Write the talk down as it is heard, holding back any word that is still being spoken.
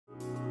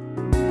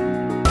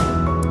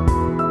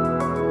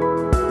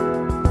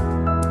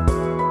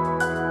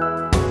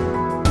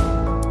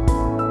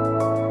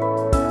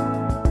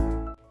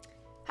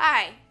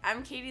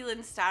Katie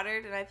Lynn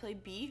Stoddard, and I play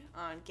B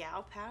on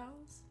Gal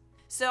Pals.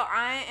 So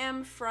I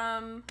am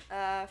from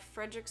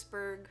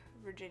Fredericksburg,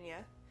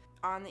 Virginia,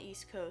 on the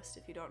East Coast,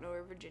 if you don't know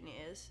where Virginia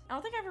is. I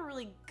don't think I ever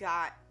really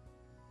got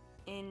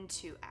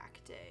into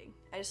acting.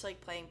 I just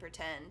like playing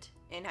pretend.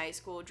 In high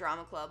school,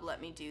 drama club let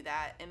me do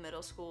that. In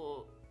middle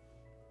school,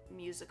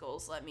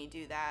 musicals let me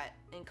do that.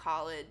 In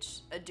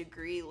college, a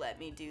degree let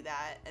me do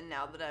that. And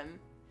now that I'm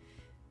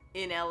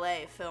in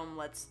LA, film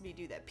lets me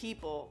do that.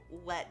 People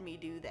let me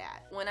do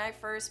that. When I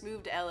first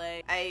moved to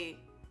LA, I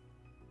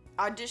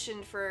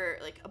auditioned for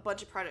like a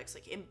bunch of projects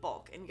like in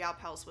bulk, and Gal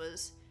Pals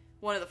was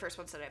one of the first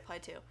ones that I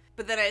applied to.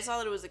 But then I saw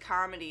that it was a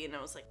comedy, and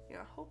I was like, you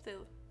know, I hope they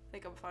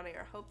think I'm funny,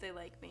 or I hope they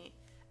like me.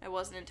 I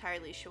wasn't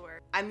entirely sure.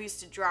 I'm used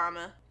to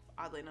drama,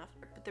 oddly enough,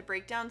 but the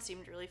breakdown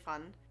seemed really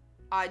fun.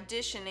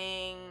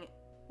 Auditioning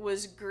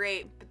was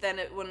great, but then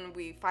when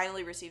we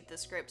finally received the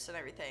scripts and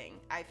everything,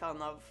 I fell in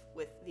love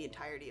with the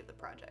entirety of the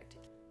project.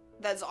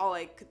 That's all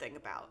I could think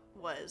about,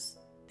 was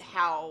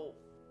how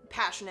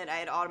passionate I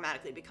had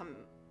automatically become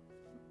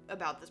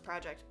about this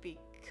project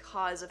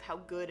because of how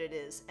good it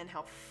is and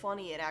how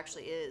funny it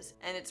actually is.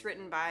 And it's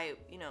written by,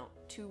 you know,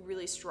 two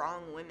really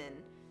strong women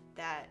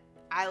that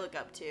I look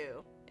up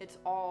to. It's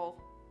all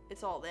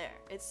there.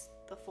 It's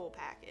the full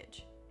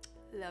package.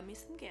 Love me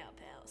some Gal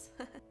Pals.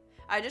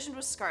 I auditioned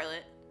with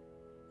Scarlett,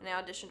 and I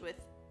auditioned with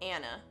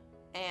Anna,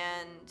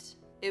 and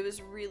it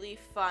was really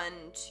fun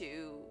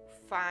to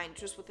find,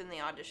 just within the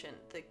audition,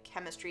 the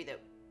chemistry that,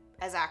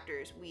 as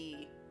actors,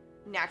 we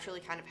naturally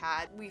kind of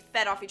had. We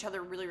fed off each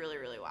other really, really,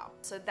 really well.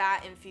 So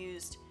that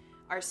infused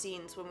our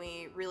scenes when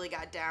we really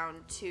got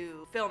down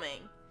to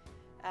filming,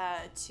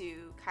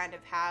 to kind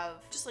of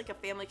have just like a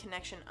family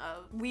connection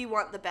of, we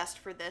want the best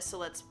for this, so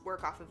let's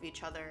work off of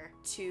each other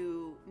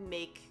to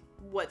make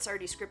what's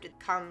already scripted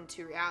come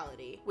to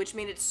reality, which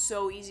made it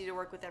so easy to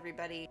work with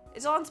everybody.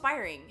 It's all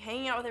inspiring.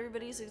 Hanging out with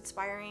everybody is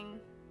inspiring,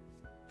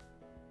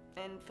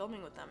 and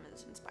filming with them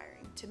is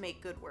inspiring to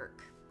make good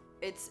work.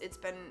 It's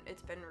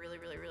been really,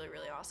 really, really,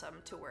 really awesome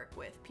to work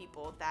with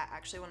people that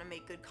actually want to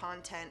make good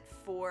content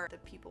for the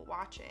people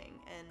watching,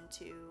 and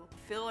to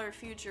fill our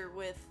future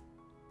with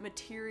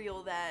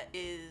material that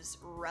is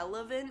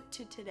relevant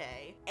to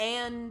today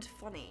and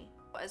funny.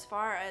 As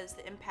far as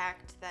the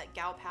impact that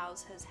Gal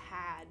Pals has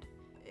had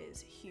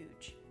is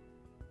huge.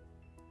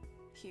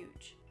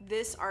 Huge.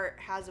 This art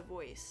has a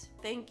voice.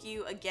 Thank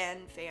you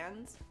again,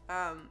 fans.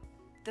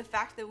 The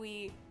fact that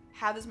we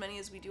have as many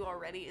as we do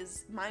already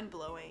is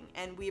mind-blowing,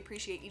 and we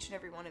appreciate each and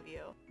every one of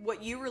you.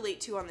 What you relate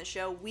to on the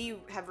show, we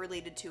have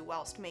related to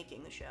whilst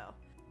making the show.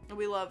 And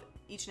we love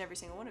each and every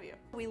single one of you.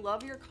 We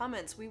love your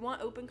comments. We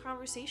want open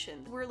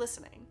conversations. We're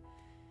listening.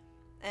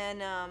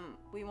 And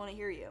we want to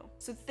hear you.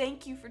 So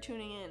thank you for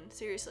tuning in.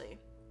 Seriously.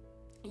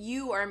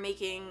 You are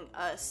making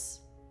us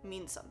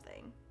mean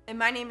something. And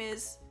my name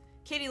is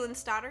Katie Lynn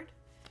Stoddard.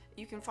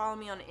 You can follow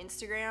me on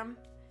Instagram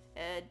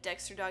at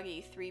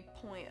DexterDoggy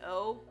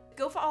 3.0.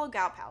 Go follow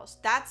Gal Pals.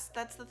 That's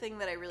the thing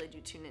that I really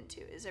do tune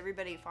into, is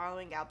everybody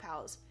following Gal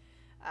Pals,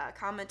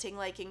 commenting,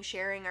 liking,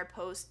 sharing our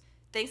posts.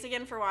 Thanks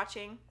again for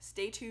watching.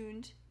 Stay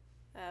tuned.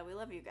 We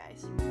love you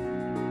guys.